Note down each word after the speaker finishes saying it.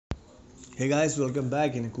Hey guys, welcome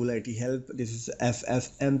back in Cool IT Help. This is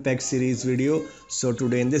FFmpeg series video. So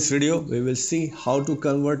today in this video we will see how to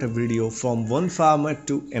convert a video from one format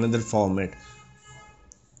to another format.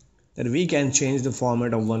 Then we can change the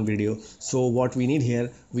format of one video. So what we need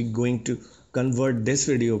here, we're going to convert this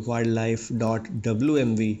video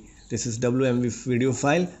wildlife.wmv. This is WMV video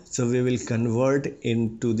file. So we will convert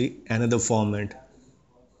into the another format.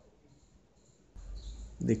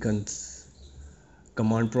 The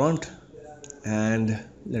command prompt, and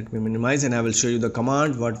let me minimize and I will show you the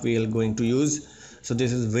command what we are going to use. So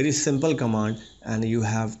this is very simple command and you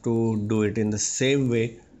have to do it in the same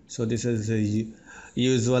way. So this is the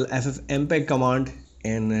usual FFmpeg command,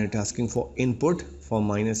 and it asking for input for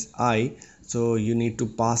 -i. So you need to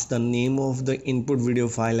pass the name of the input video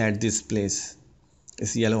file at this place.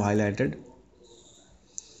 It's yellow highlighted,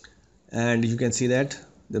 and you can see that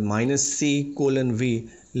the -c:\v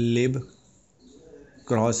lib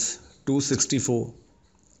cross 264.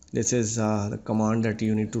 This is the command that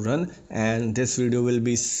you need to run, and this video will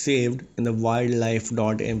be saved in the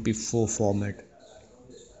wildlife.mp4 format.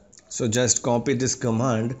 So just copy this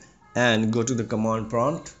command and go to the command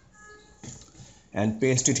prompt and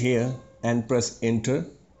paste it here and press enter.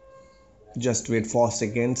 Just wait 4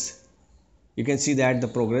 seconds. You can see that the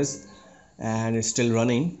progress, and it's still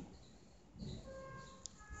running.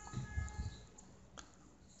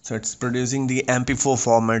 So it's producing the MP4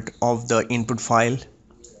 format of the input file.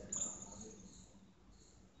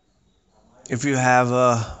 If you have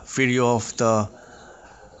a video of the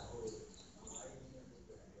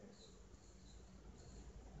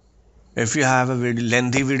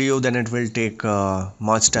lengthy video, then it will take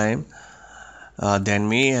much time than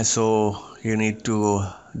me, so you need to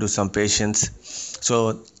do some patience. So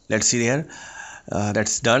let's see there,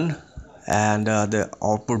 that's done, and the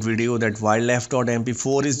output video, that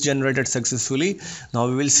wildlife.mp4 is generated successfully. Now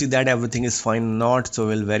we will see that everything is fine or not. So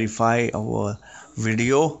we'll verify our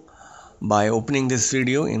video by opening this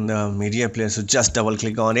video in the media player. So just double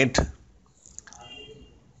click on it.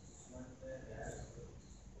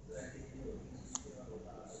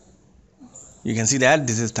 You can see that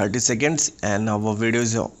this is 30 seconds and our video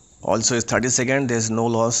is also is 30 seconds. There's no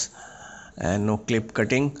loss and no clip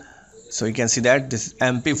cutting. So you can see that this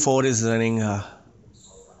MP4 is running a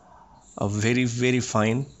very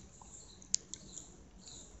fine.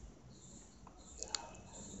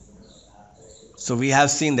 So we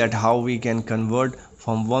have seen that how we can convert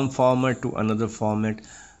from one format to another format.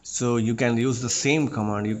 So you can use the same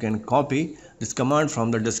command. You can copy this command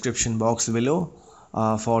from the description box below.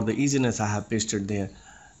 For the easiness, I have pasted there.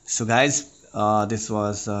 So guys, this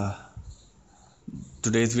was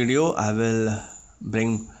today's video. I will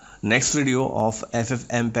bring next video of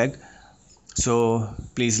FFmpeg. So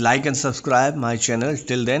please like and subscribe my channel.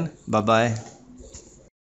 Till then, bye bye.